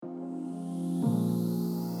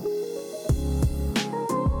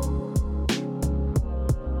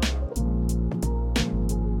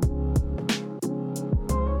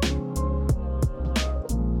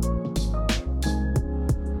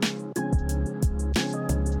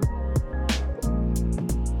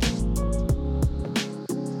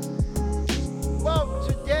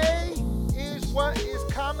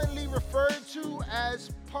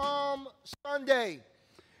Sunday.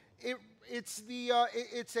 It's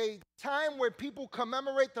a time where people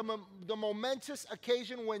commemorate the momentous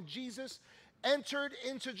occasion when Jesus entered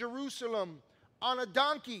into Jerusalem on a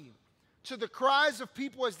donkey to the cries of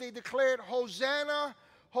people as they declared, Hosanna,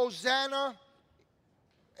 Hosanna,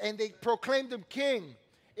 and they proclaimed him king.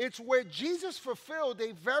 It's where Jesus fulfilled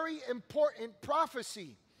a very important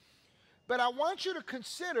prophecy. But I want you to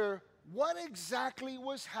consider what exactly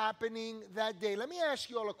was happening that day. Let me ask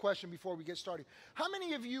you all a question before we get started. How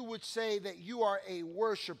many of you would say that you are a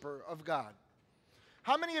worshiper of God?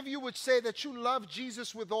 How many of you would say that you love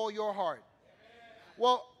Jesus with all your heart?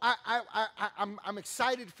 Well, I'm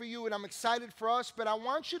excited for you and I'm excited for us, but I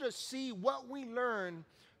want you to see what we learned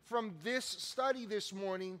from this study this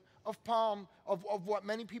morning of what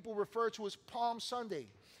many people refer to as Palm Sunday.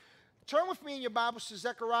 Turn with me in your Bibles to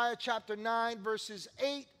Zechariah chapter 9, verses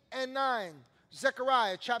 8 and 9.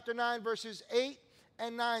 Zechariah chapter 9, verses 8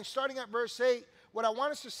 and 9. Starting at verse 8, what I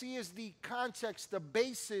want us to see is the context, the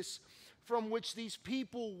basis from which these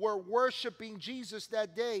people were worshiping Jesus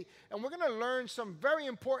that day. And we're going to learn some very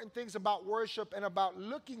important things about worship and about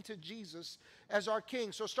looking to Jesus as our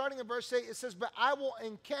King. So starting at verse 8, it says, But I will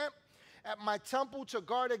encamp at my temple to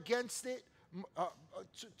guard against it,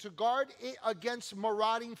 to guard it against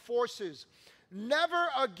marauding forces. Never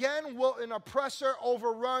again will an oppressor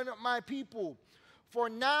overrun my people. For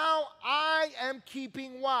now I am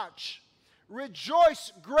keeping watch.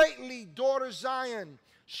 Rejoice greatly, daughter Zion.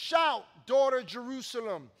 Shout, daughter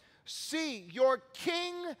Jerusalem. See, your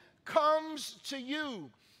king comes to you,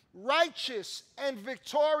 righteous and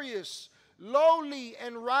victorious, lowly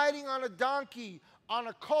and riding on a donkey, on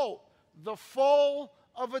a colt, the foal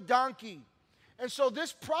of a donkey. And so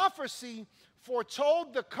this prophecy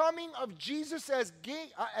foretold the coming of Jesus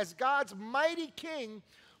as God's mighty king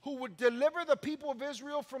who would deliver the people of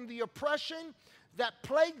Israel from the oppression that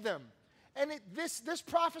plagued them. And this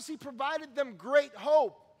prophecy provided them great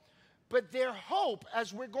hope. But their hope,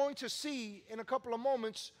 as we're going to see in a couple of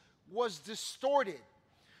moments, was distorted.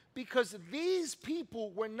 Because these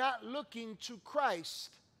people were not looking to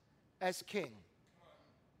Christ as king.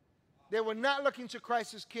 They were not looking to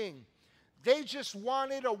Christ as king. They just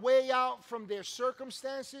wanted a way out from their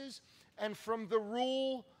circumstances and from the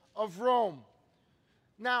rule of Rome.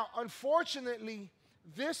 Now, unfortunately,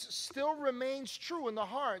 this still remains true in the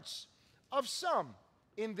hearts of some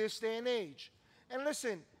in this day and age. And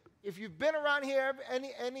listen, if you've been around here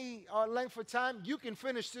any length of time, you can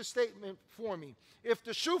finish this statement for me. If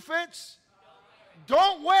the shoe fits,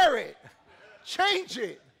 don't wear it. Change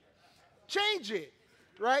it. Change it.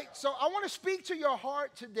 Right? So I want to speak to your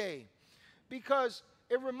heart today because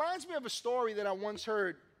it reminds me of a story that I once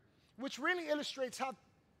heard, which really illustrates how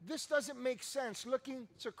this doesn't make sense, looking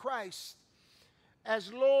to Christ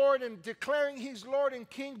as Lord and declaring he's Lord and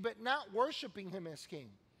King, but not worshiping him as King,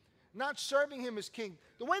 not serving him as King.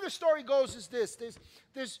 The way the story goes is this.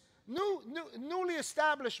 There's newly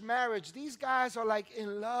established marriage. These guys are like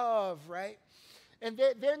in love, right? And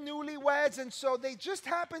they're newlyweds, and so they just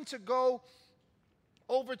happen to go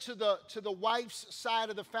over to the wife's side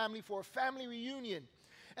of the family for a family reunion.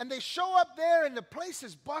 And they show up there, and the place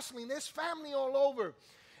is bustling. There's family all over.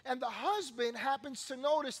 And the husband happens to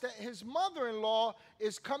notice that his mother-in-law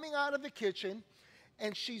is coming out of the kitchen,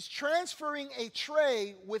 and she's transferring a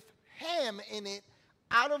tray with ham in it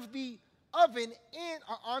out of the oven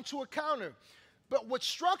onto a counter. But what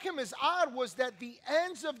struck him as odd was that the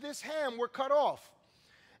ends of this ham were cut off.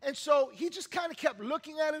 And so he just kind of kept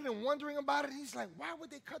looking at it and wondering about it. He's like, why would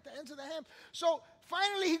they cut the ends of the ham? So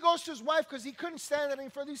finally he goes to his wife because he couldn't stand it any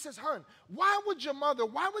further. He says, hon, why would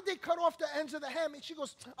they cut off the ends of the ham? And she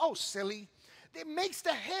goes, oh, silly. It makes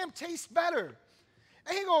the ham taste better.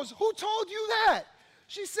 And he goes, who told you that?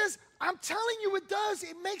 She says, I'm telling you it does.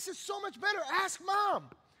 It makes it so much better. Ask Mom.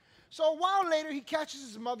 So a while later he catches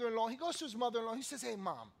his mother-in-law. He goes to his mother-in-law. He says, hey,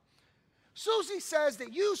 Mom. Susie says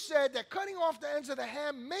that you said that cutting off the ends of the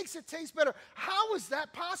ham makes it taste better. How is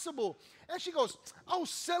that possible? And she goes, oh,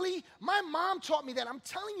 silly. My mom taught me that. I'm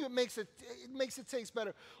telling you it makes it taste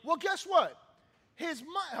better. Well, guess what?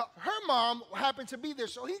 Her mom happened to be there.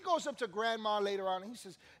 So he goes up to Grandma later on and he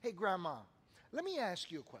says, hey, Grandma, let me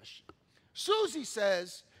ask you a question. Susie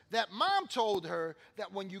says that Mom told her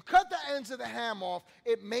that when you cut the ends of the ham off,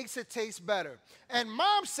 it makes it taste better. And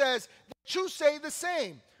Mom says that you say the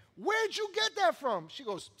same. Where'd you get that from? She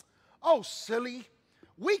goes, oh, silly.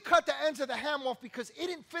 We cut the ends of the ham off because it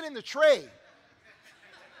didn't fit in the tray.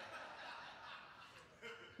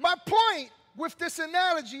 My point with this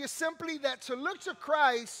analogy is simply that to look to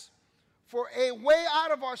Christ for a way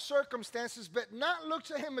out of our circumstances, but not look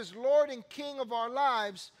to him as Lord and King of our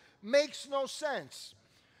lives, makes no sense.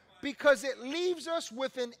 because it leaves us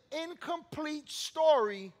with an incomplete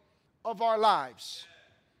story of our lives.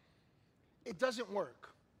 It doesn't work.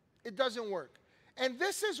 It doesn't work. And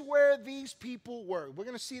this is where these people were. We're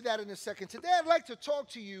going to see that in a second. Today I'd like to talk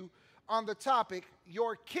to you on the topic,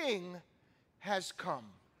 your king has come.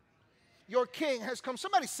 Your king has come.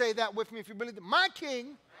 Somebody say that with me if you believe it. My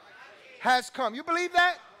king has come. You believe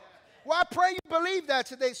that? Well, I pray you believe that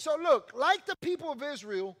today. So look, like the people of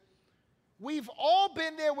Israel, we've all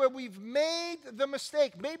been there where we've made the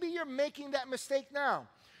mistake. Maybe you're making that mistake now,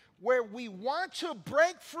 where we want to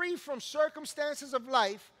break free from circumstances of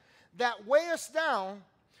life that weigh us down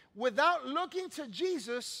without looking to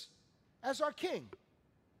Jesus as our king,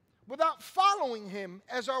 without following him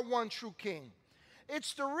as our one true king.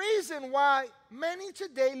 It's the reason why many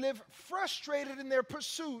today live frustrated in their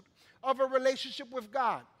pursuit of a relationship with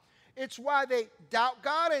God. It's why they doubt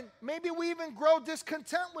God, and maybe we even grow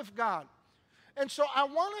discontent with God. And so I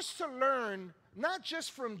want us to learn not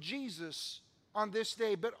just from Jesus on this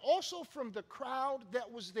day, but also from the crowd that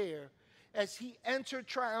was there as he entered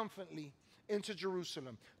triumphantly into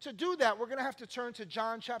Jerusalem. To do that, we're going to have to turn to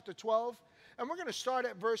John chapter 12, and we're going to start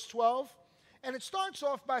at verse 12. And it starts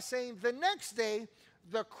off by saying, the next day,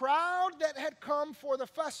 the crowd that had come for the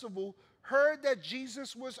festival heard that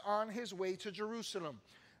Jesus was on his way to Jerusalem.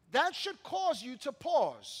 That should cause you to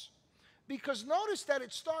pause, because notice that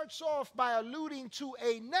it starts off by alluding to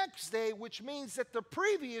a next day, which means that the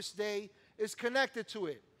previous day is connected to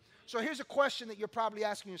it. So here's a question that you're probably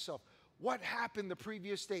asking yourself. What happened the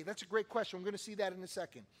previous day? That's a great question. We're going to see that in a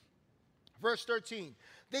second. Verse 13.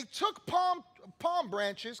 They took palm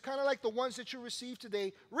branches, kind of like the ones that you received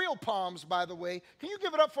today. Real palms, by the way. Can you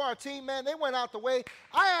give it up for our team, man? They went out the way.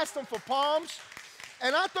 I asked them for palms,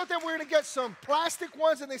 and I thought that we were going to get some plastic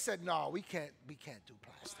ones, and they said, no, we can't do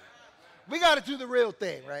plastic. We got to do the real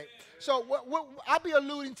thing, right? So I'll be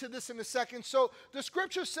alluding to this in a second. So the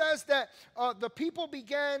scripture says that the people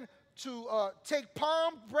began to take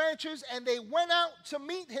palm branches, and they went out to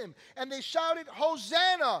meet him, and they shouted,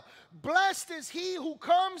 Hosanna! Blessed is he who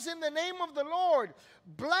comes in the name of the Lord.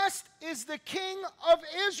 Blessed is the King of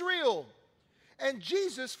Israel. And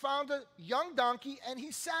Jesus found a young donkey, and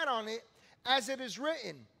he sat on it, as it is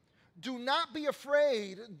written, do not be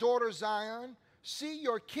afraid, daughter Zion. See,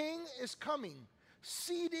 your king is coming,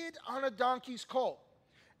 seated on a donkey's colt.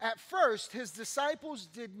 At first, his disciples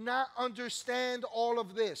did not understand all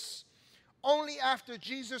of this. Only after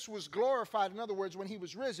Jesus was glorified, in other words, when he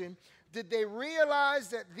was risen, did they realize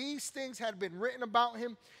that these things had been written about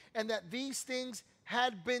him and that these things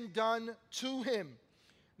had been done to him.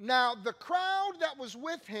 Now, the crowd that was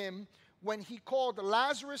with him when he called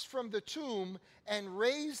Lazarus from the tomb and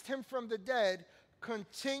raised him from the dead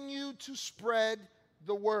continued to spread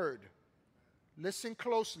the word. Listen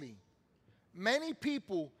closely. Many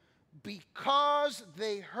people, because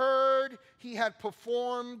they heard he had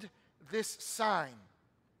performed this sign.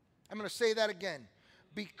 I'm going to say that again.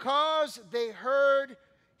 Because they heard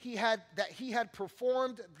that he had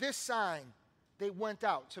performed this sign, they went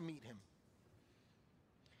out to meet him.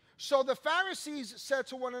 So the Pharisees said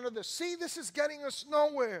to one another, see, this is getting us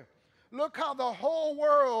nowhere. Look how the whole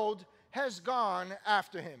world has gone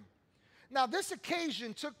after him. Now, this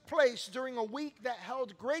occasion took place during a week that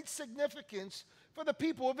held great significance for the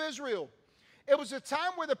people of Israel. It was a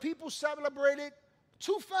time where the people celebrated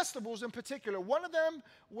two festivals in particular. One of them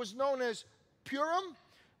was known as Purim,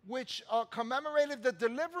 which commemorated the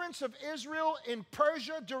deliverance of Israel in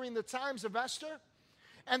Persia during the times of Esther.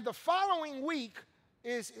 And the following week,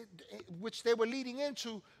 which they were leading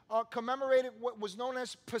into, commemorated what was known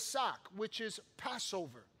as Pesach, which is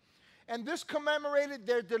Passover. And this commemorated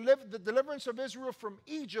the deliverance of Israel from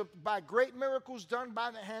Egypt by great miracles done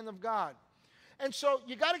by the hand of God. And so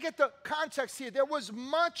you got to get the context here. There was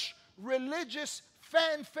much religious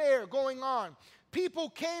fanfare going on. People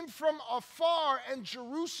came from afar, and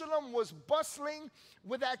Jerusalem was bustling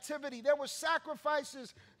with activity. There were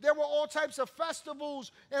sacrifices. There were all types of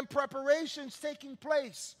festivals and preparations taking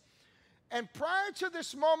place. And prior to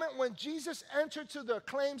this moment when Jesus entered to the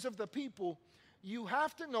claims of the people, we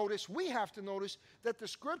have to notice that the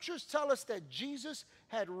scriptures tell us that Jesus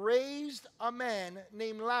had raised a man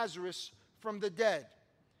named Lazarus from the dead.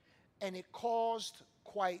 And it caused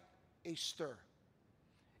quite a stir.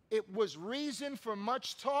 It was reason for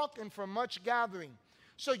much talk and for much gathering.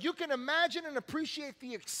 So you can imagine and appreciate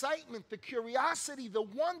the excitement, the curiosity, the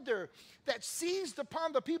wonder that seized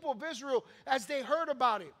upon the people of Israel as they heard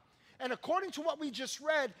about it. And according to what we just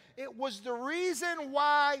read, it was the reason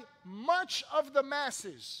why much of the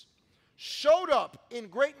masses showed up in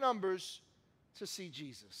great numbers to see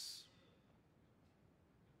Jesus.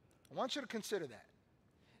 I want you to consider that.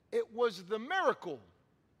 It was the miracle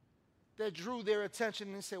that drew their attention,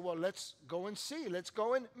 and they said, well, let's go and see. Let's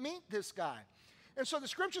go and meet this guy. And so the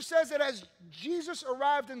scripture says that as Jesus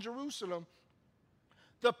arrived in Jerusalem,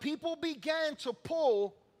 the people began to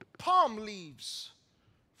pull palm leaves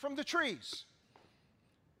from the trees.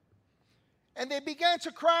 And they began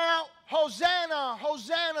to cry out, Hosanna,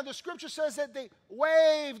 Hosanna. The scripture says that they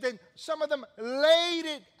waved, and some of them laid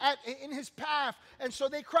it in his path. And so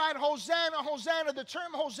they cried, Hosanna, Hosanna. The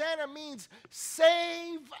term Hosanna means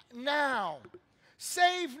save now.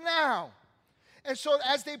 Save now. And so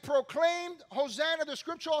as they proclaimed Hosanna, the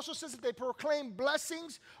scripture also says that they proclaimed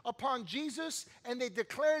blessings upon Jesus, and they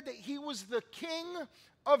declared that he was the King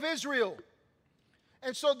of Israel.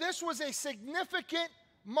 And so this was a significant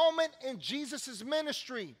moment in Jesus'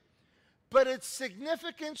 ministry, but its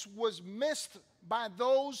significance was missed by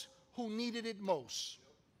those who needed it most,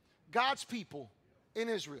 God's people in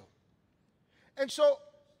Israel. And so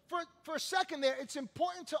for a second there, it's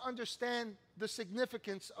important to understand the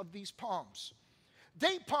significance of these palms.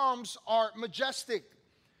 Date palms are majestic.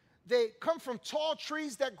 They come from tall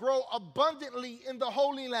trees that grow abundantly in the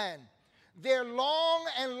Holy Land. Their long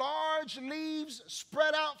and large leaves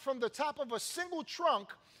spread out from the top of a single trunk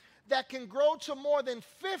that can grow to more than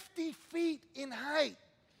 50 feet in height.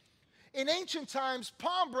 In ancient times,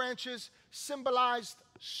 palm branches symbolized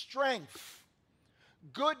strength,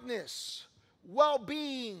 goodness,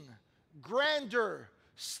 well-being, grandeur,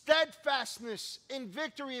 steadfastness in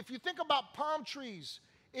victory. If you think about palm trees,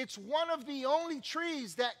 it's one of the only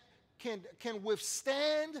trees that can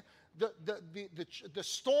withstand the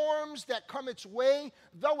storms that come its way.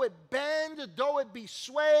 Though it bend, though it be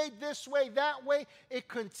swayed this way, that way, it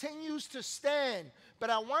continues to stand. But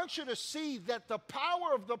I want you to see that the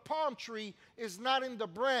power of the palm tree is not in the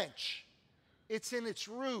branch. It's in its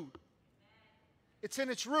root. It's in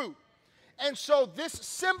its root. And so this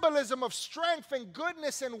symbolism of strength and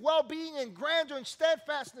goodness and well-being and grandeur and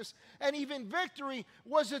steadfastness and even victory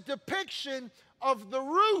was a depiction of the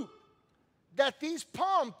root that these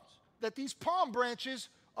palm branches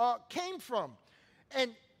came from.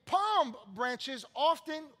 And palm branches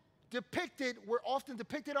were often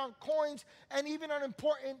depicted on coins and even on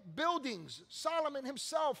important buildings. Solomon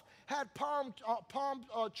himself had palm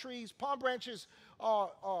branches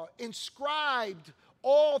inscribed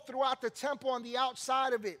all throughout the temple on the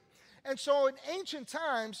outside of it. And so in ancient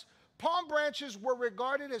times, palm branches were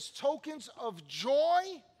regarded as tokens of joy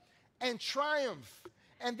and triumph,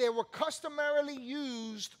 and they were customarily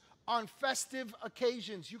used on festive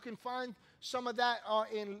occasions. You can find some of that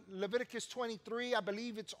in Leviticus 23. I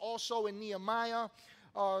believe it's also in Nehemiah,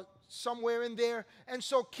 somewhere in there. And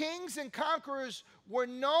so kings and conquerors were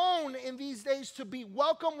known in these days to be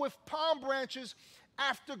welcomed with palm branches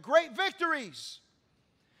after great victories,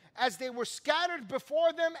 as they were scattered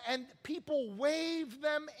before them and people waved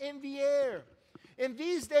them in the air. In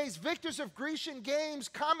these days, victors of Grecian games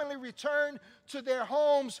commonly returned to their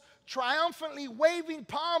homes, triumphantly waving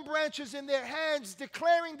palm branches in their hands,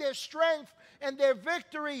 declaring their strength and their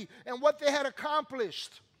victory and what they had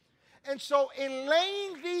accomplished. And so in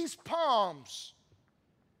laying these palms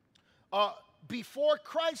before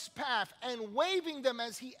Christ's path and waving them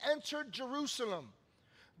as he entered Jerusalem,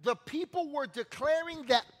 the people were declaring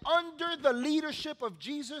that under the leadership of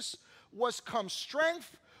Jesus was come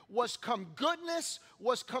strength, was come goodness,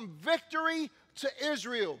 was come victory to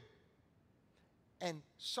Israel. And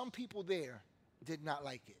some people there did not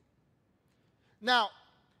like it. Now,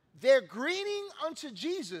 their greeting unto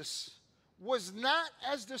Jesus was not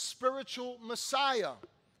as the spiritual Messiah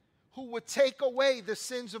who would take away the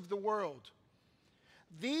sins of the world.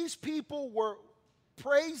 These people were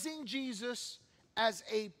praising Jesus as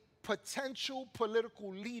a potential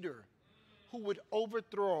political leader who would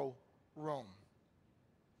overthrow Rome.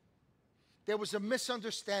 There was a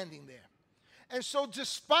misunderstanding there. And so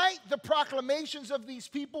despite the proclamations of these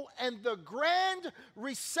people and the grand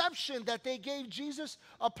reception that they gave Jesus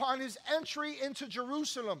upon his entry into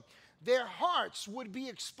Jerusalem, their hearts would be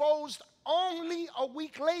exposed only a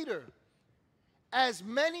week later, as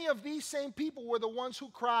many of these same people were the ones who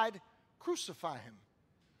cried, "Crucify him,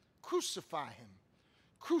 crucify him,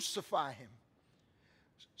 crucify him."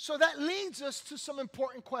 So that leads us to some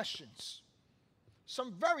important questions,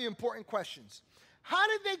 some very important questions. How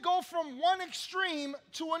did they go from one extreme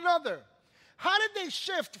to another? How did they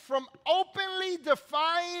shift from openly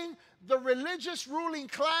defying the religious ruling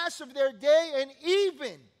class of their day and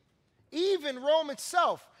even Rome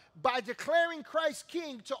itself by declaring Christ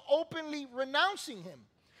king to openly renouncing him?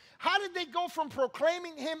 How did they go from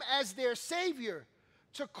proclaiming him as their savior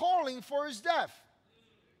to calling for his death?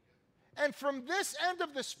 And from this end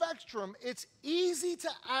of the spectrum, it's easy to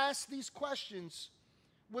ask these questions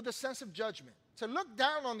with a sense of judgment, to look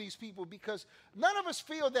down on these people, because none of us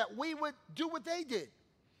feel that we would do what they did.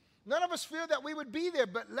 None of us feel that we would be there.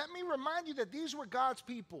 But let me remind you that these were God's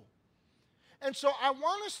people. And so I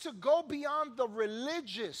want us to go beyond the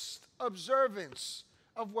religious observance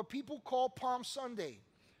of what people call Palm Sunday.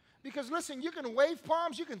 Because listen, you can wave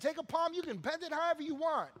palms, you can take a palm, you can bend it however you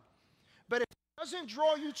want. But if it doesn't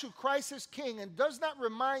draw you to Christ as King and does not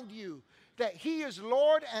remind you that He is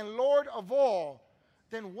Lord and Lord of all,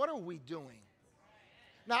 then what are we doing?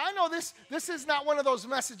 Now, I know this is not one of those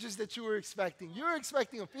messages that you were expecting. You were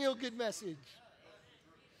expecting a feel-good message.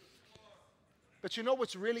 But you know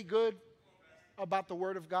what's really good about the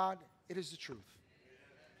Word of God? It is the truth.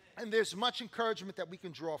 And there's much encouragement that we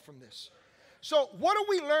can draw from this. So what do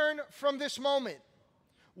we learn from this moment?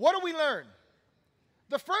 What do we learn?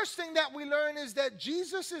 The first thing that we learn is that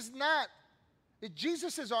Jesus is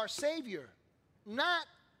our Savior, not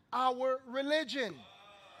our religion.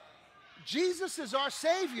 Jesus is our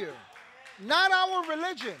Savior, not our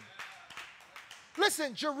religion.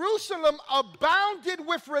 Listen, Jerusalem abounded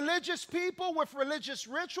with religious people, with religious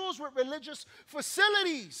rituals, with religious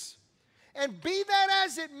facilities. And be that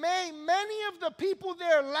as it may, many of the people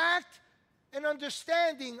there lacked an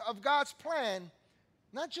understanding of God's plan,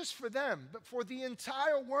 not just for them, but for the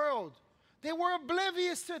entire world. They were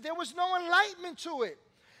oblivious to it. There was no enlightenment to it.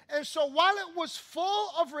 And so while it was full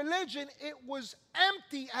of religion, it was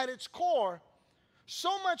empty at its core,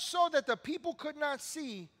 so much so that the people could not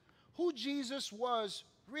see who Jesus was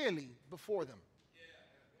really before them.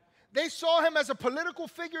 They saw Him as a political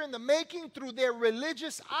figure in the making through their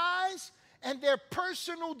religious eyes and their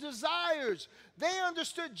personal desires. They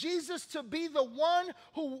understood Jesus to be the one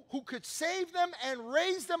who could save them and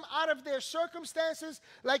raise them out of their circumstances,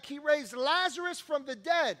 like He raised Lazarus from the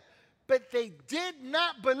dead. But they did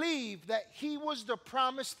not believe that He was the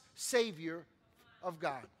promised Savior of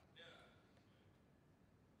God.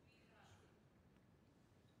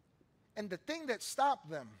 And the thing that stopped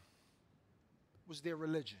them was their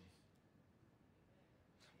religion.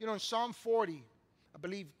 You know, in Psalm 40, I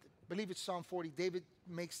believe it's Psalm 40, David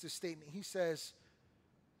makes this statement. He says,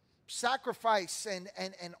 sacrifice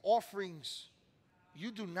and offerings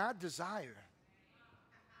you do not desire.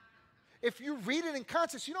 If you read it in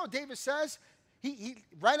context, you know what David says? He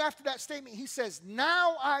right after that statement, he says,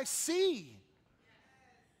 now I see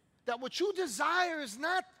that what you desire is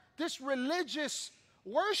not this religious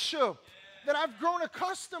worship that I've grown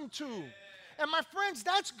accustomed to. And my friends,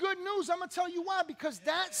 that's good news. I'm going to tell you why. Because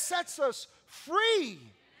that sets us free.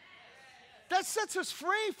 That sets us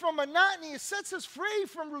free from monotony. It sets us free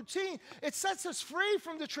from routine. It sets us free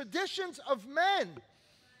from the traditions of men.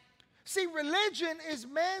 See, religion is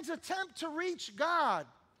man's attempt to reach God,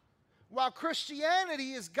 while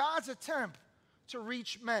Christianity is God's attempt to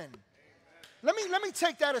reach men. Let me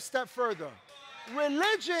take that a step further.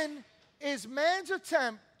 Religion is man's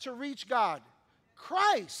attempt to reach God.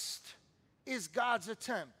 Christ is God's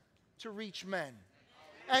attempt to reach men.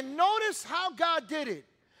 And notice how God did it.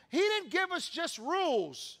 He didn't give us just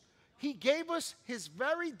rules. He gave us His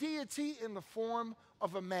very deity in the form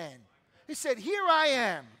of a man. He said, here I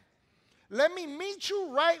am. Let me meet you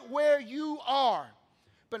right where you are.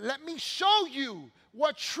 But let me show you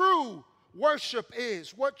what true worship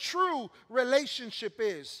is, what true relationship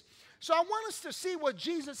is. So I want us to see what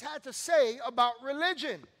Jesus had to say about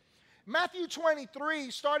religion. Matthew 23,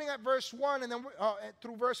 starting at verse 1 and then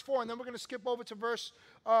through verse 4, and then we're going to skip over to verse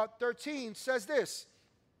 13, says this.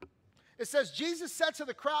 It says, Jesus said to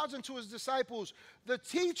the crowds and to His disciples, the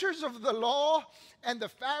teachers of the law and the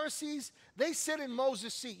Pharisees, they sit in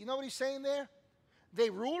Moses' seat. You know what He's saying there?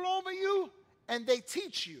 They rule over you and they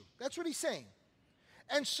teach you. That's what He's saying.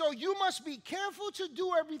 And so you must be careful to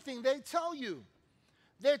do everything they tell you.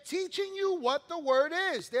 They're teaching you what the Word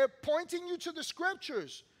is. They're pointing you to the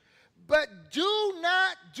Scriptures. But do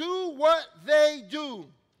not do what they do,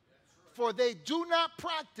 for they do not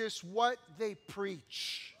practice what they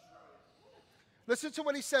preach. Listen to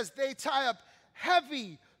what He says. They tie up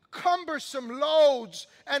heavy, cumbersome loads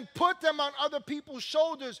and put them on other people's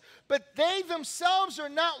shoulders, but they themselves are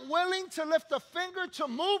not willing to lift a finger to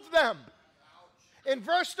move them. In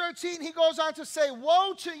verse 13, He goes on to say,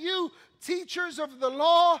 woe to you, teachers of the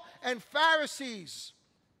law and Pharisees.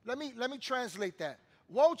 Let me translate that.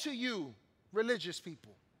 Woe to you, religious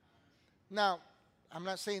people. Now, I'm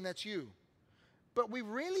not saying that's you. But we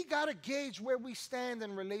really got to gauge where we stand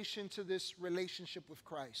in relation to this relationship with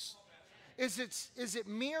Christ. Is it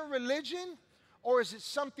mere religion, or is it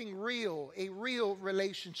something real, a real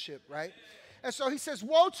relationship, right? And so he says,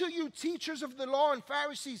 woe to you, teachers of the law and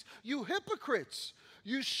Pharisees, you hypocrites.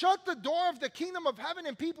 You shut the door of the kingdom of heaven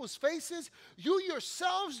in people's faces. You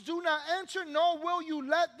yourselves do not enter, nor will you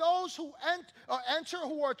let those who enter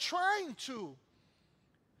who are trying to.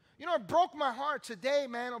 You know, it broke my heart today,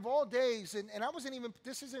 man, of all days. And I wasn't even,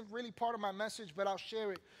 this isn't really part of my message, but I'll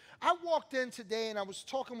share it. I walked in today and I was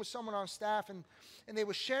talking with someone on staff, and they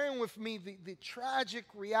were sharing with me the tragic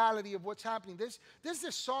reality of what's happening. There's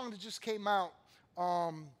this song that just came out,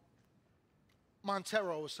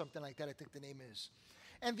 Montero or something like that, I think the name is.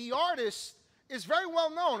 And the artist is very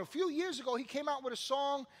well known. A few years ago, he came out with a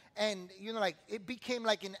song, and, you know, like, it became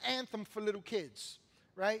like an anthem for little kids,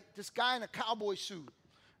 right? This guy in a cowboy suit,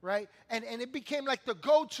 right? And it became like the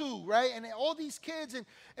go-to, right? And all these kids,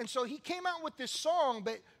 and so he came out with this song,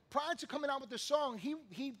 but prior to coming out with this song,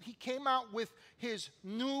 he came out with his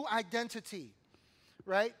new identity,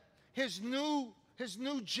 right? His new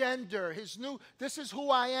gender, this is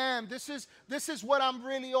who I am, this is what I'm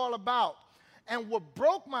really all about. And what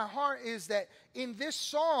broke my heart is that in this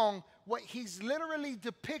song, what he's literally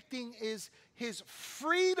depicting is his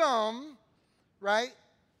freedom, right,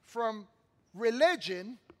 from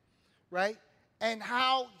religion, right, and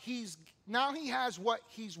how now he has what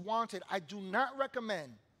he's wanted. I do not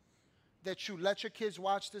recommend that you let your kids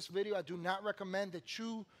watch this video. I do not recommend that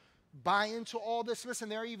you buy into all this. Listen,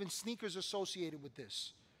 there are even sneakers associated with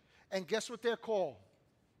this. And guess what they're called?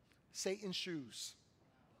 Satan's shoes.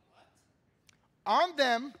 On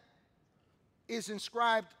them is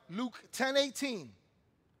inscribed Luke 10:18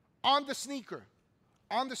 on the sneaker,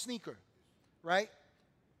 right?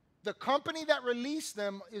 The company that released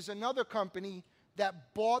them is another company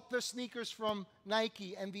that bought the sneakers from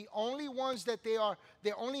Nike, and the only ones that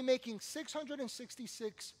they're only making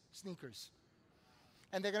 666 sneakers.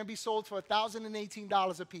 And they're going to be sold for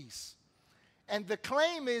 $1,018 a piece. And the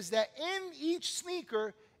claim is that in each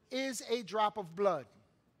sneaker is a drop of blood.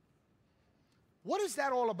 What is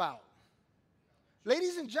that all about?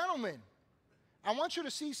 Ladies and gentlemen, I want you to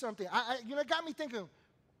see something. It got me thinking,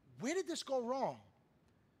 where did this go wrong?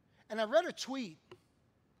 And I read a tweet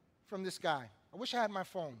from this guy. I wish I had my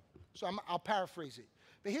phone, so I'll paraphrase it.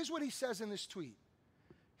 But here's what he says in this tweet.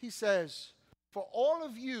 He says, for all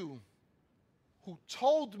of you who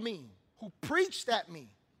told me, who preached at me,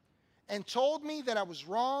 and told me that I was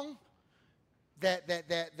wrong, that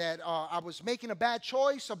I was making a bad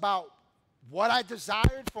choice about what I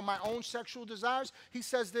desired for my own sexual desires, he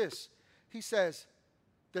says this. He says,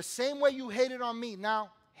 the same way you hated on me, now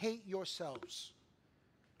hate yourselves.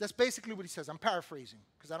 That's basically what he says. I'm paraphrasing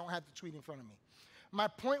because I don't have the tweet in front of me. My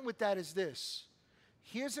point with that is this.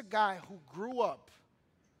 Here's a guy who grew up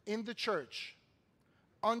in the church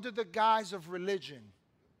under the guise of religion,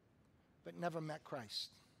 but never met Christ.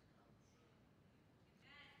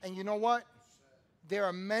 And you know what? There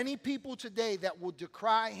are many people today that will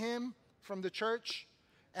decry him from the church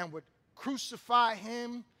and would crucify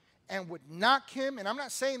him and would knock him. And I'm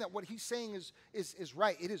not saying that what he's saying is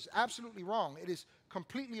right. It is absolutely wrong. It is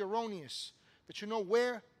completely erroneous. But you know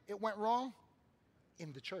where it went wrong?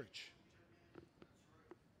 In the church.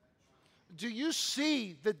 Do you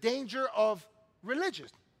see the danger of religion?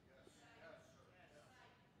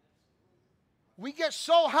 We get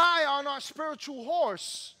so high on our spiritual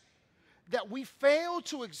horse that we fail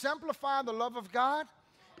to exemplify the love of God,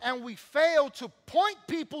 and we fail to point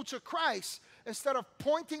people to Christ instead of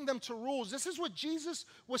pointing them to rules. This is what Jesus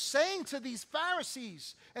was saying to these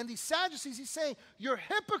Pharisees and these Sadducees. He's saying, you're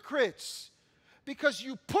hypocrites because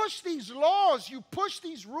you push these laws, you push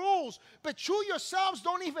these rules, but you yourselves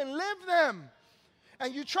don't even live them.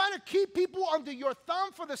 And you try to keep people under your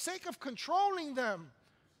thumb for the sake of controlling them.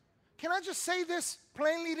 Can I just say this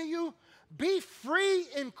plainly to you? Be free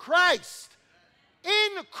in Christ.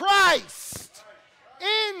 In Christ.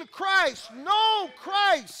 In Christ. Know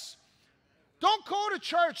Christ. Don't go to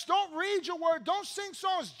church. Don't read your word. Don't sing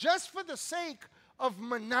songs just for the sake of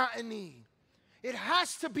monotony. It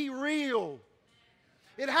has to be real.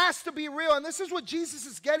 It has to be real. And this is what Jesus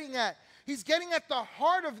is getting at. He's getting at the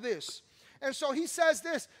heart of this. And so he says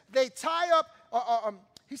this. They tie up...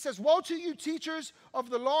 He says, woe to you, teachers of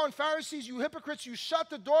the law and Pharisees, you hypocrites, you shut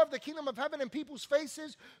the door of the kingdom of heaven in people's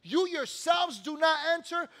faces. You yourselves do not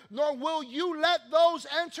enter, nor will you let those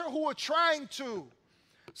enter who are trying to.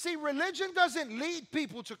 See, religion doesn't lead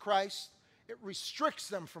people to Christ. It restricts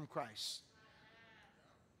them from Christ.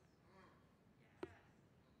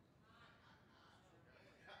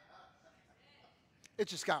 It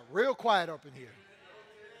just got real quiet up in here.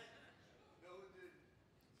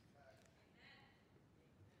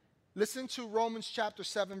 Listen to Romans chapter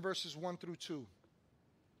 7, verses 1 through 2.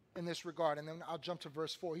 in this regard. And then I'll jump to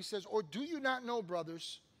verse 4. He says, or do you not know,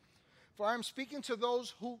 brothers, for I am speaking to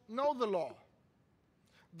those who know the law.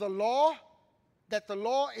 The law, that the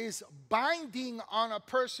law is binding on a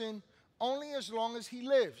person only as long as he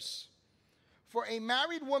lives. For a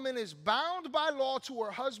married woman is bound by law to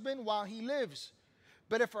her husband while he lives.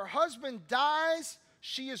 But if her husband dies,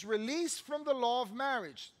 she is released from the law of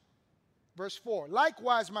marriage. Verse 4,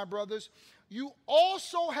 likewise, my brothers, you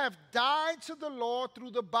also have died to the law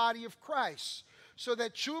through the body of Christ, so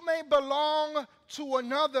that you may belong to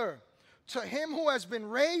another, to him who has been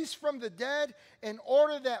raised from the dead, in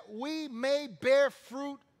order that we may bear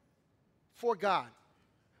fruit for God.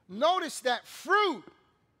 Notice that fruit,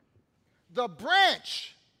 the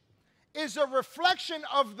branch, is a reflection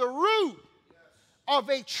of the root of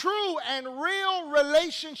a true and real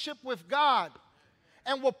relationship with God.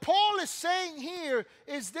 And what Paul is saying here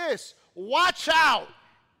is this: watch out.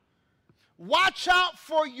 Watch out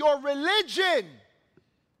for your religion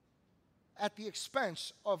at the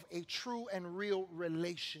expense of a true and real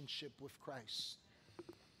relationship with Christ.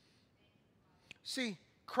 See,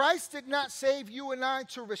 Christ did not save you and I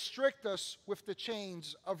to restrict us with the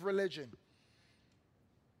chains of religion.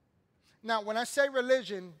 Now, when I say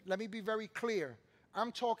religion, let me be very clear.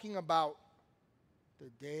 I'm talking about the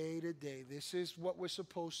day-to-day. This is what we're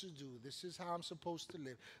supposed to do. This is how I'm supposed to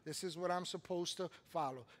live. This is what I'm supposed to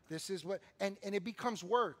follow. This is what, and it becomes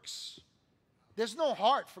works. There's no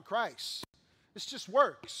heart for Christ. It's just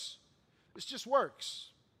works. It's just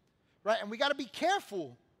works. Right? And we got to be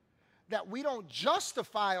careful that we don't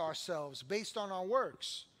justify ourselves based on our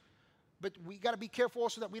works. But we got to be careful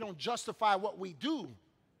also that we don't justify what we do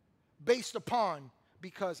based upon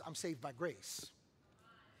because I'm saved by grace.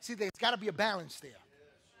 See, there's got to be a balance there.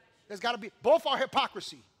 There's got to be, both are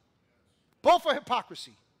hypocrisy. Both are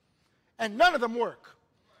hypocrisy. And none of them work,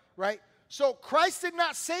 right? So Christ did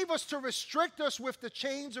not save us to restrict us with the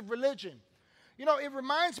chains of religion. You know, it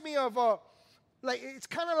reminds me of, like, it's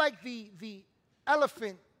kind of like the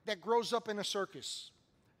elephant that grows up in a circus,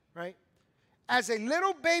 right? As a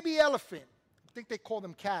little baby elephant, I think they call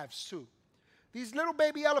them calves too. These little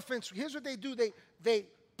baby elephants, here's what they do. They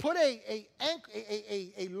put a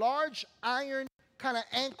large iron kind of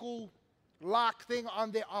ankle lock thing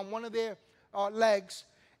on one of their legs,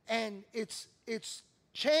 and it's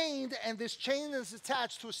chained, and this chain is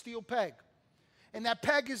attached to a steel peg. And that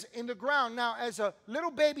peg is in the ground. Now, as a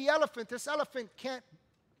little baby elephant, this elephant can't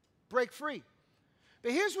break free.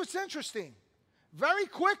 But here's what's interesting. Very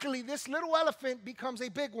quickly, this little elephant becomes a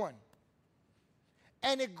big one.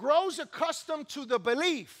 And it grows accustomed to the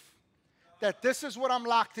belief that this is what I'm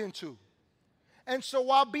locked into. And so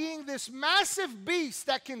while being this massive beast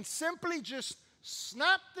that can simply just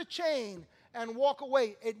snap the chain and walk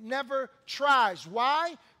away, it never tries.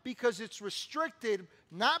 Why? Because it's restricted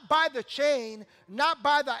not by the chain, not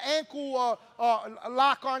by the ankle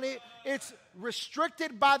lock on it. It's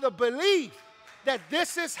restricted by the belief that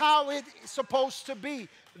this is how it's supposed to be.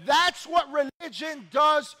 That's what religion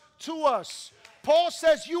does to us. Paul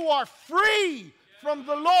says you are free from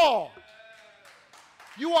the law.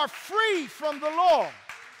 You are free from the law.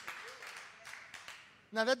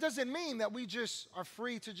 Now, that doesn't mean that we just are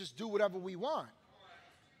free to just do whatever we want.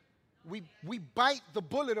 We bite the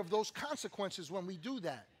bullet of those consequences when we do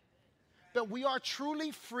that. But we are truly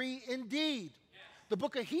free indeed. The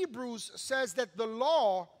book of Hebrews says that the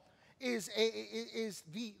law is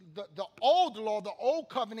the old law, the old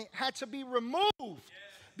covenant had to be removed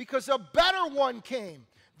because a better one came.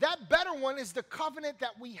 That better one is the covenant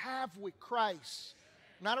that we have with Christ.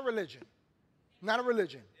 Not a religion. Not a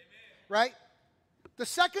religion. Right? The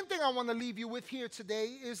second thing I want to leave you with here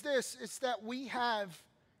today is this. It's that we have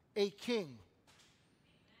a king.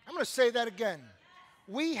 I'm going to say that again.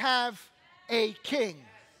 We have a king.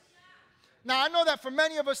 Now, I know that for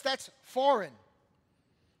many of us, that's foreign.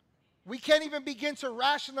 We can't even begin to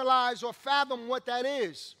rationalize or fathom what that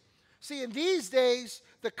is. See, in these days,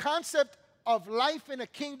 the concept of life in a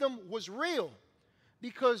kingdom was real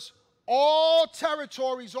because all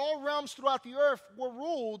territories, all realms throughout the earth were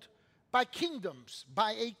ruled by kingdoms,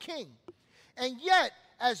 by a king. And yet,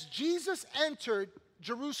 as Jesus entered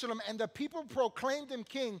Jerusalem and the people proclaimed him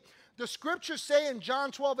king, the scriptures say in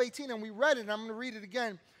John 12:18, and we read it, and I'm going to read it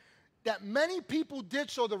again, that many people did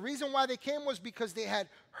so. The reason why they came was because they had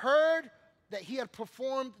heard that he had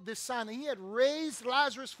performed this sign, that he had raised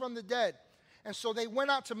Lazarus from the dead. And so they went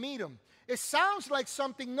out to meet him. It sounds like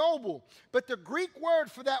something noble, but the Greek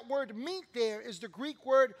word for that word meet there is the Greek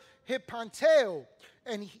word hypanteo.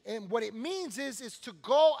 And what it means is to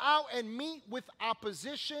go out and meet with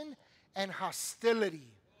opposition and hostility.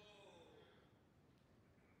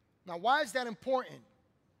 Now, why is that important?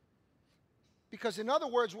 Because in other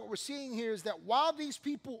words, what we're seeing here is that while these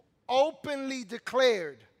people openly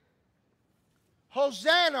declared,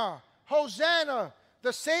 Hosanna, Hosanna,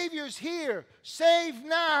 the Savior's here, save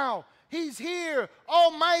now, He's here,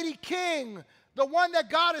 Almighty King, the one that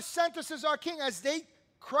God has sent us as our King, as they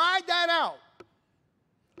cried that out,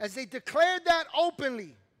 as they declared that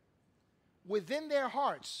openly, within their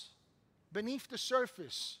hearts, beneath the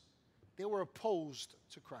surface, they were opposed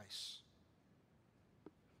to Christ.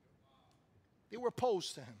 They were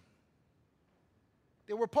opposed to Him.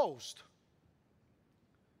 They were opposed.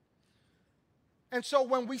 And so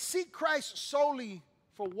when we seek Christ solely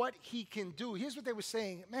for what He can do, here's what they were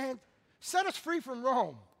saying: man, set us free from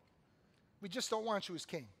Rome. We just don't want you as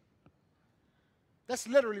king. That's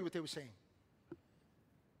literally what they were saying.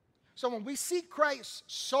 So when we seek Christ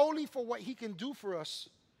solely for what He can do for us,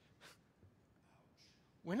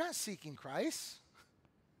 we're not seeking Christ.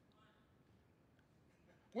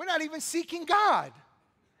 We're not even seeking God.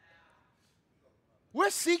 We're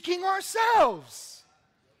seeking ourselves.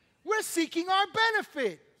 We're seeking our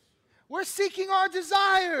benefit. We're seeking our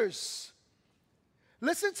desires.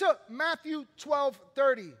 Listen to Matthew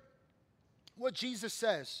 12:30, what Jesus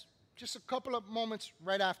says. Just a couple of moments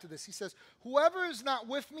right after this. He says, whoever is not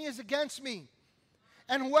with me is against me.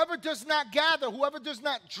 And whoever does not gather, whoever does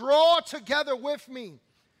not draw together with me,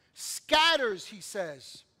 scatters, he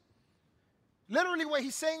says. Literally what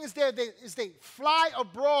he's saying is they fly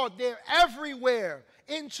abroad. They're everywhere,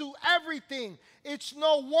 into everything. It's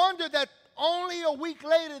no wonder that only a week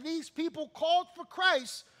later these people called for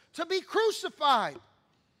Christ to be crucified.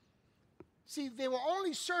 See, they were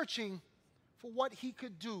only searching for what He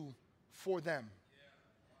could do for them.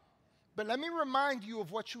 But let me remind you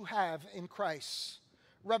of what you have in Christ.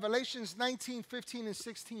 Revelations 19:15 and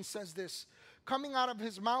 16 says this: coming out of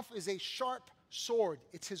His mouth is a sharp sword.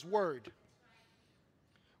 It's His word,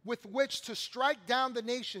 with which to strike down the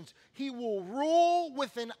nations. He will rule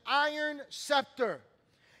with an iron scepter.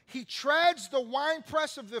 He treads the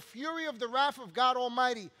winepress of the fury of the wrath of God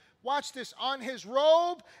Almighty. Watch this. On His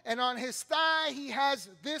robe and on His thigh He has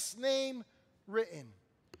this name written: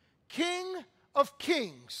 King of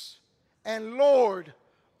Kings and Lord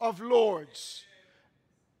of Lords.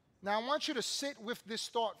 Now I want you to sit with this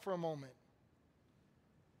thought for a moment.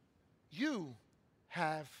 You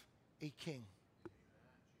have a king.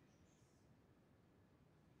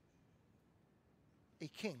 A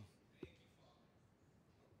king.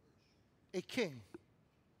 A king.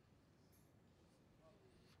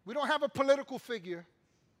 We don't have a political figure.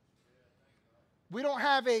 We don't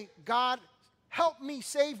have a God, help me,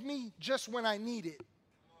 save me just when I need it.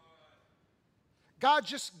 God,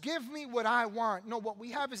 just give me what I want. No, what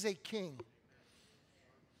we have is a king.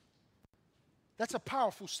 That's a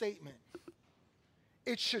powerful statement.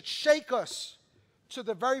 It should shake us to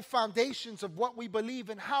the very foundations of what we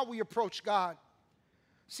believe and how we approach God.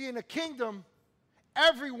 See, in the kingdom,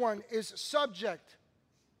 everyone is subject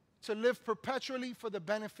to live perpetually for the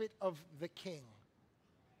benefit of the king,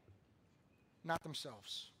 not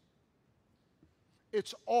themselves.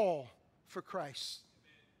 It's all for Christ.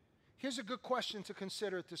 Here's a good question to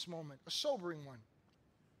consider at this moment, a sobering one.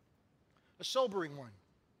 A sobering one.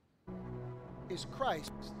 Is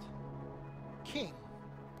Christ king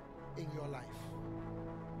in your life?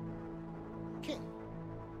 King.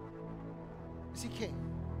 Is He king?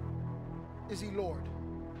 Is He Lord?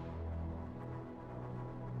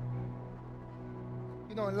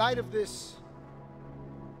 You know, in light of this,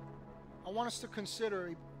 I want us to consider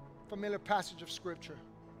a familiar passage of Scripture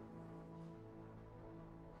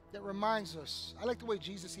that reminds us. I like the way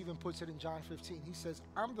Jesus even puts it in John 15. He says,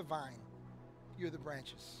 I'm the vine, you're the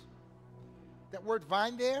branches. That word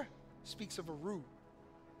vine there speaks of a root.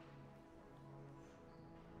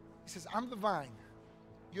 He says, I'm the vine,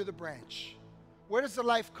 you're the branch. Where does the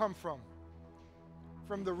life come from?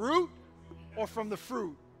 From the root or from the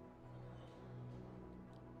fruit?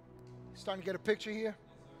 Starting to get a picture here?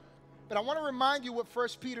 But I want to remind you what 1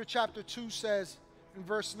 Peter chapter 2 says in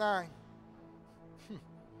verse 9.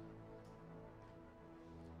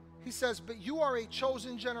 He says, but you are a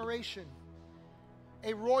chosen generation,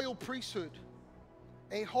 a royal priesthood,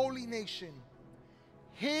 a holy nation,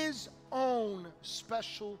 His own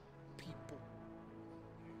special people.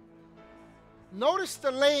 Notice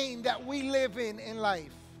the lane that we live in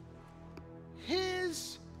life.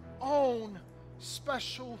 His own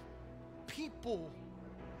special people.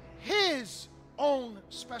 His own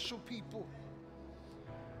special people.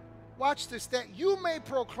 Watch this. That you may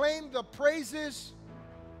proclaim the praises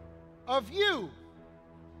of you.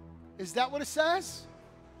 Is that what it says?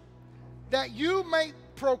 That you may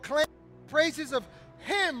proclaim praises of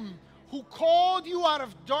Him who called you out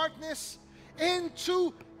of darkness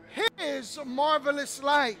into His marvelous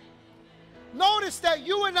light. Notice that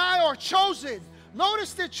you and I are chosen.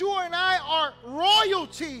 Notice that you and I are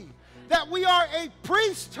royalty, that we are a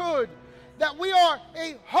priesthood, that we are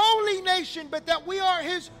a holy nation, but that we are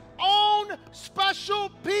His own special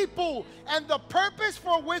people. And the purpose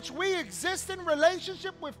for which we exist in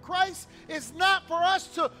relationship with Christ is not for us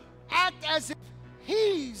to act as if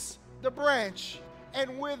He's the branch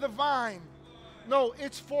and we're the vine. No,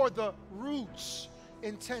 it's for the root's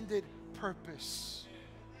intended purpose.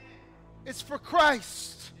 It's for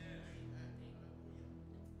Christ.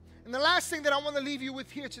 And the last thing that I want to leave you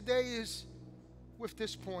with here today is with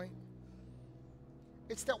this point.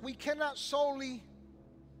 It's that we cannot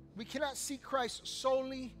see Christ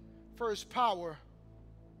solely for His power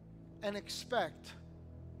and expect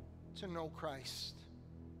to know Christ.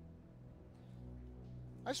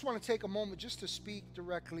 I just want to take a moment just to speak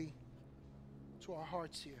directly to our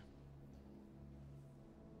hearts here.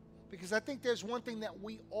 Because I think there's one thing that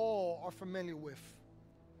we all are familiar with,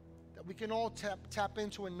 that we can all tap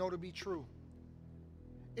into and know to be true.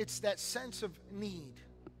 It's that sense of need,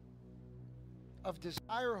 of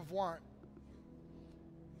desire, of want.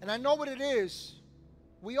 And I know what it is,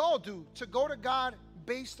 we all do, to go to God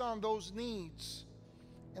based on those needs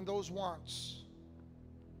and those wants,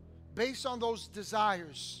 based on those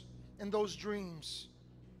desires and those dreams,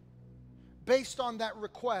 based on that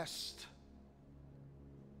request.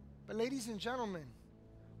 But ladies and gentlemen,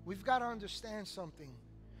 we've got to understand something,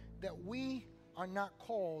 that we are not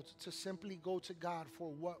called to simply go to God for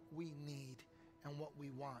what we need and what we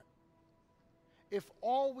want. If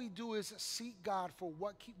all we do is seek God for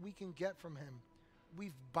what we can get from Him,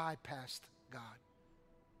 we've bypassed God.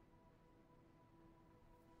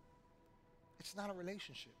 It's not a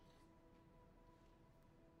relationship.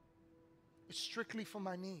 It's strictly for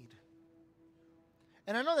my need.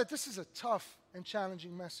 And I know that this is a tough and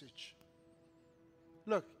challenging message.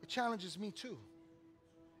 Look, it challenges me too.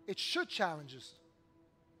 It should challenge us.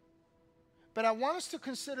 But I want us to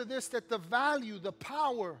consider this, that the value, the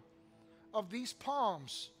power of these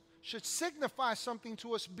palms should signify something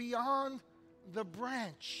to us beyond the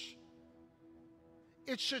branch.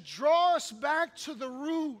 It should draw us back to the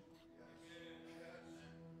root,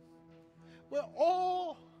 where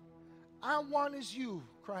all I want is you,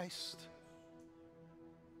 Christ.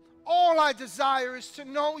 All I desire is to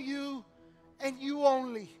know you and you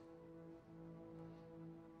only.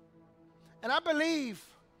 And I believe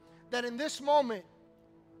that in this moment,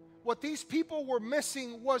 what these people were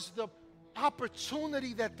missing was the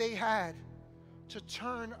opportunity that they had to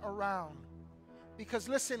turn around. Because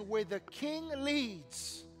listen, where the King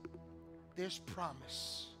leads, there's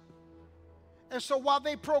promise. And so while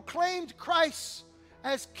they proclaimed Christ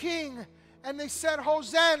as King, and they said,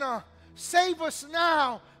 Hosanna, save us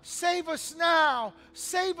now, save us now,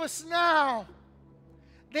 save us now,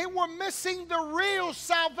 they were missing the real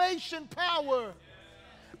salvation power.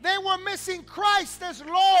 They were missing Christ as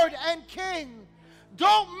Lord and King.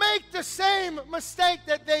 Don't make the same mistake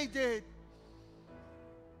that they did.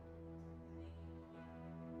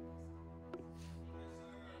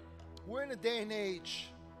 We're in a day and age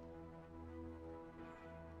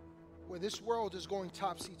where this world is going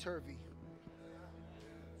topsy-turvy.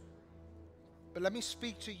 But let me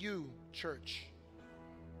speak to you, church.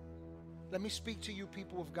 Let me speak to you,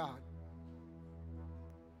 people of God.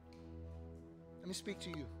 Let me speak to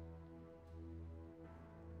you.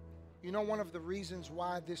 You know one of the reasons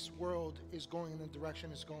why this world is going in the direction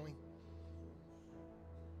it's going?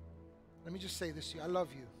 Let me just say this to you. I love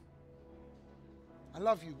you. I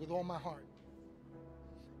love you with all my heart.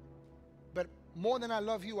 But more than I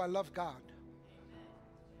love you, I love God.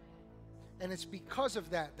 And it's because of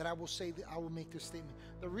that that I will say that I will make this statement.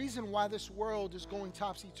 The reason why this world is going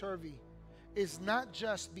topsy-turvy is not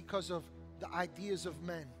just because of the ideas of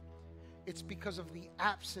men. It's because of the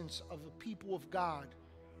absence of the people of God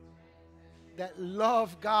that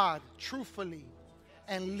love God truthfully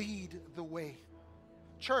and lead the way.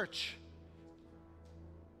 Church,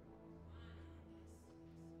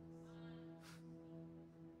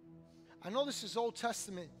 I know this is Old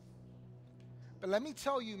Testament, but let me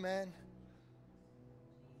tell you, man,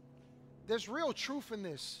 there's real truth in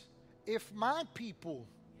this. If my people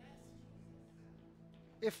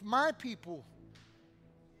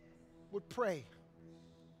would pray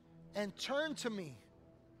and turn to me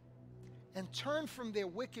and turn from their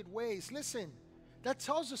wicked ways, listen, that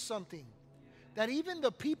tells us something. That even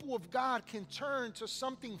the people of God can turn to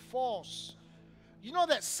something false. You know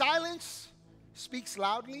that silence speaks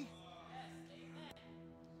loudly?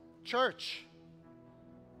 Church,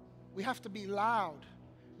 we have to be loud,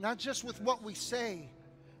 not just with what we say,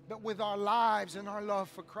 but with our lives and our love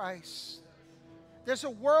for Christ. There's a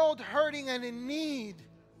world hurting and in need.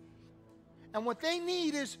 And what they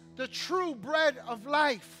need is the true bread of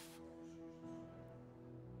life.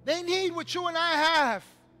 They need what you and I have.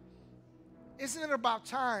 Isn't it about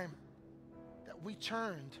time that we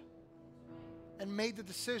turned and made the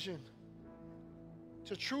decision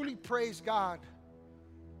to truly praise God,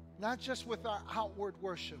 not just with our outward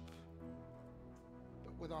worship,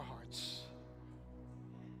 but with our hearts,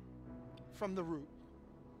 from the root?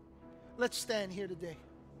 Let's stand here today.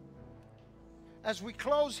 As we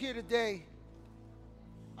close here today,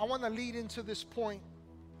 I want to lead into this point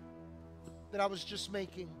that I was just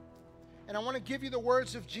making. And I want to give you the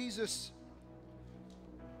words of Jesus.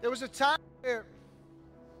 There was a time where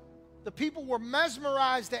the people were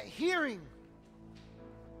mesmerized at hearing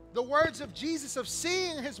the words of Jesus, of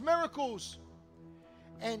seeing his miracles.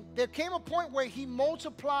 And there came a point where he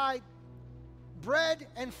multiplied bread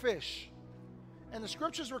and fish. And the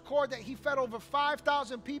scriptures record that he fed over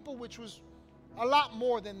 5,000 people, which was a lot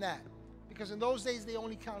more than that, because in those days they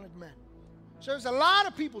only counted men. So there's a lot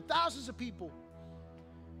of people, thousands of people.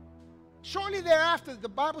 Shortly thereafter, the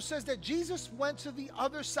Bible says that Jesus went to the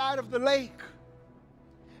other side of the lake.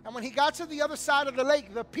 And when he got to the other side of the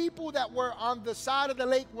lake, the people that were on the side of the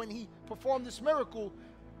lake when he performed this miracle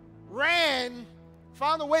ran,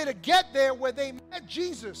 found a way to get there, where they met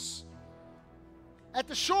Jesus at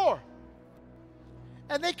the shore.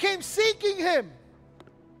 And they came seeking him.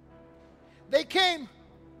 They came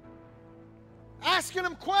asking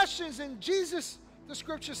him questions. And Jesus, the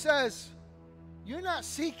scripture says, you're not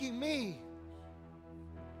seeking me.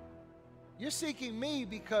 You're seeking me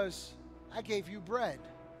because I gave you bread.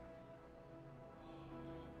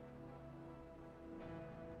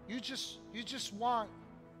 You just want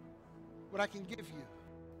what I can give you.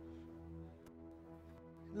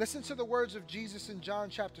 Listen to the words of Jesus in John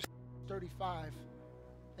chapter 35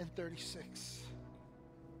 and 36.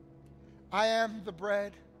 I am the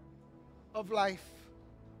bread of life.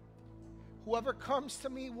 Whoever comes to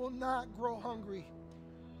me will not grow hungry.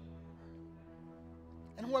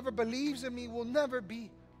 And whoever believes in me will never be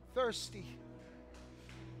thirsty.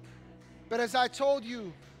 But as I told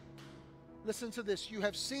you, listen to this. You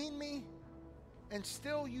have seen me, and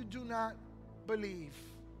still you do not believe.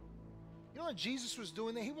 You know what Jesus was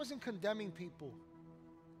doing there? He wasn't condemning people.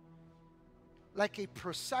 Like a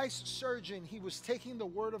precise surgeon, he was taking the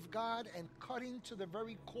word of God and cutting to the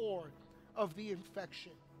very core of the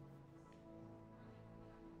infection.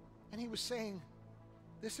 And he was saying,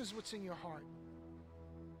 this is what's in your heart.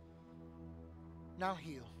 Now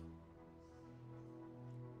heal.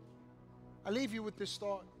 I leave you with this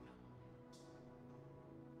thought.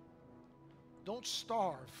 Don't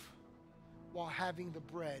starve while having the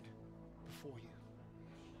bread before you.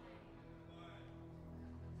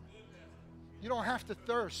 You don't have to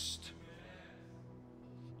thirst.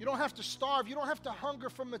 You don't have to starve. You don't have to hunger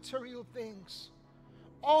for material things.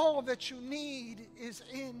 All that you need is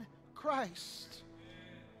in Christ.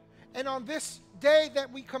 And on this day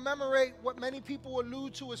that we commemorate what many people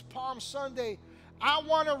allude to as Palm Sunday, I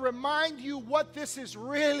want to remind you what this is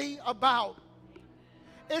really about.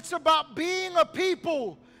 It's about being a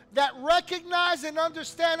people that recognize and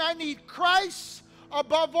understand I need Christ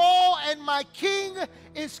above all, and my King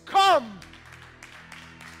is come.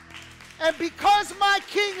 And because my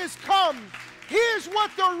King is come, here's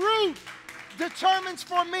what the root determines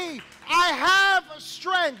for me. I have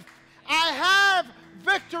strength. I have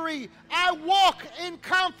victory. I walk in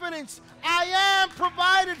confidence. I am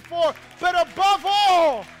provided for. But above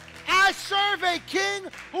all, I serve a King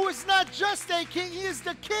who is not just a king. He is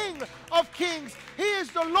the King of kings. He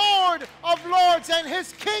is the Lord of lords. And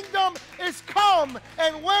his kingdom is come.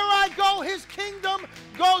 And where I go, his kingdom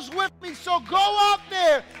goes with me. So go out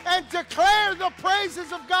there and declare the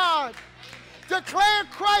praises of God. Declare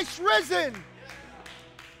Christ risen.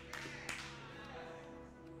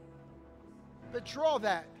 But draw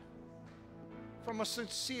that from a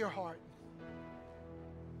sincere heart.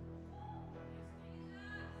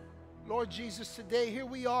 Lord Jesus, today here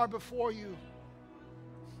we are before you.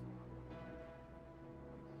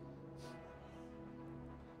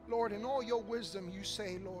 Lord, in all your wisdom, you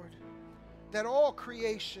say, Lord, that all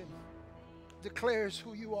creation declares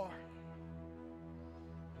who you are.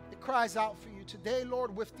 It cries out for you. Today,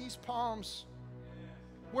 Lord, with these palms,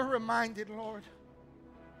 we're reminded, Lord,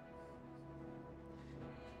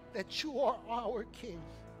 that you are our King.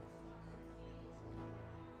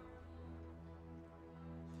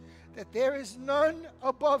 That there is none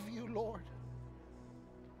above you, Lord.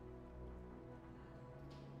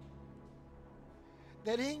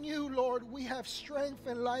 That in you, Lord, we have strength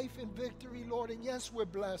and life and victory, Lord. And yes, we're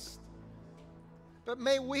blessed. But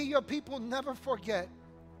may we, your people, never forget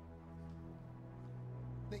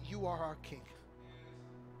that you are our King.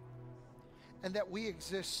 And that we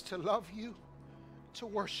exist to love you, to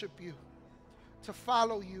worship you, to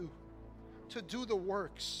follow you, to do the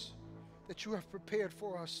works that you have prepared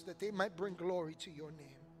for us, that they might bring glory to your name.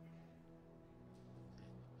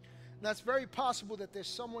 Now, it's very possible that there's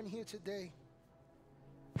someone here today.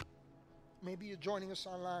 Maybe you're joining us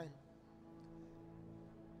online.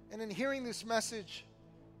 And in hearing this message,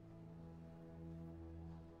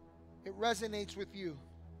 it resonates with you.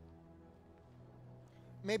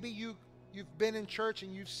 Maybe you've been in church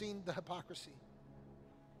and you've seen the hypocrisy.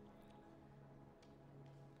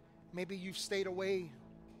 Maybe you've stayed away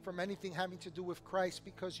from anything having to do with Christ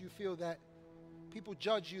because you feel that people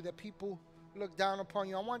judge you, that people look down upon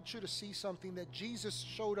you. I want you to see something, that Jesus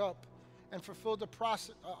showed up and fulfilled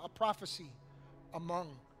a prophecy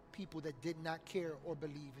among people that did not care or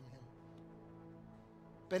believe in him.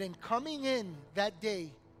 But in coming in that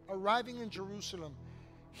day, arriving in Jerusalem,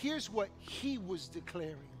 here's what he was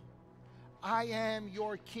declaring. I am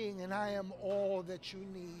your king, and I am all that you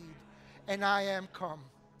need, and I am come.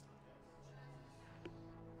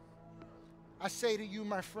 I say to you,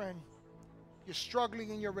 my friend, you're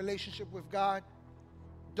struggling in your relationship with God.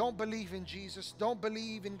 Don't believe in Jesus. Don't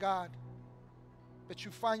believe in God. But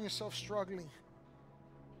you find yourself struggling.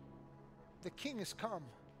 The king has come.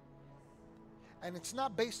 And it's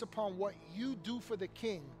not based upon what you do for the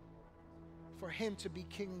king for him to be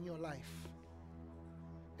king in your life.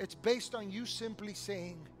 It's based on you simply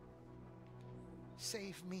saying,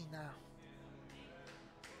 save me now.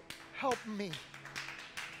 Help me.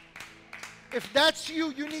 If that's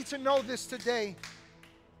you, you need to know this today.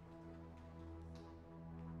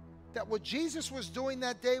 That what Jesus was doing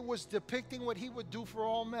that day was depicting what he would do for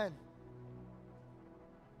all men.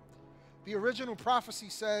 The original prophecy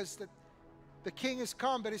says that the king has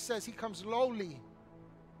come, but it says he comes lowly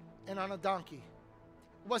and on a donkey.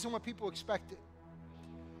 It wasn't what people expected.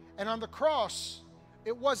 And on the cross,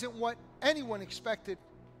 it wasn't what anyone expected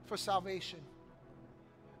for salvation.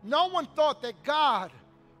 No one thought that God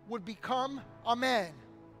would become a man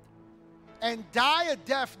and die a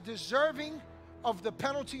death deserving of the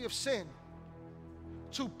penalty of sin,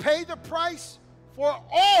 to pay the price for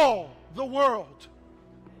all the world.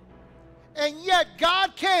 And yet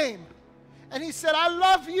God came and he said, I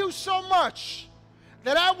love you so much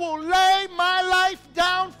that I will lay my life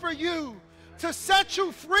down for you, to set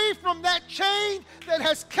you free from that chain that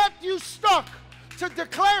has kept you stuck, to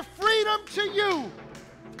declare freedom to you,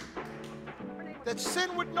 that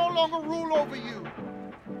sin would no longer rule over you,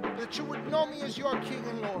 that you would know me as your King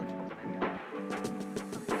and Lord.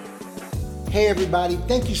 Hey everybody,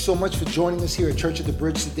 thank you so much for joining us here at Church at the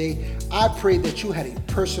Bridge today. I pray that you had a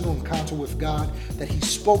personal encounter with God, that he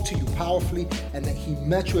spoke to you powerfully, and that he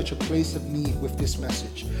met you at your place of need with this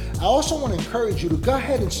message. I also want to encourage you to go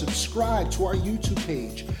ahead and subscribe to our YouTube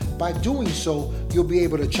page. By doing so, you'll be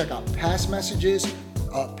able to check out past messages,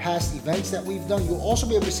 past events that we've done. You'll also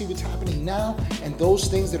be able to see what's happening now and those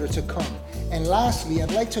things that are to come. And lastly,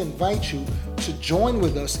 I'd like to invite you to join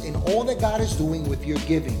with us in all that God is doing with your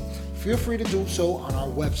giving. Feel free to do so on our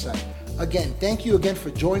website. Again, thank you again for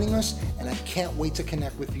joining us, and I can't wait to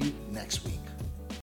connect with you next week.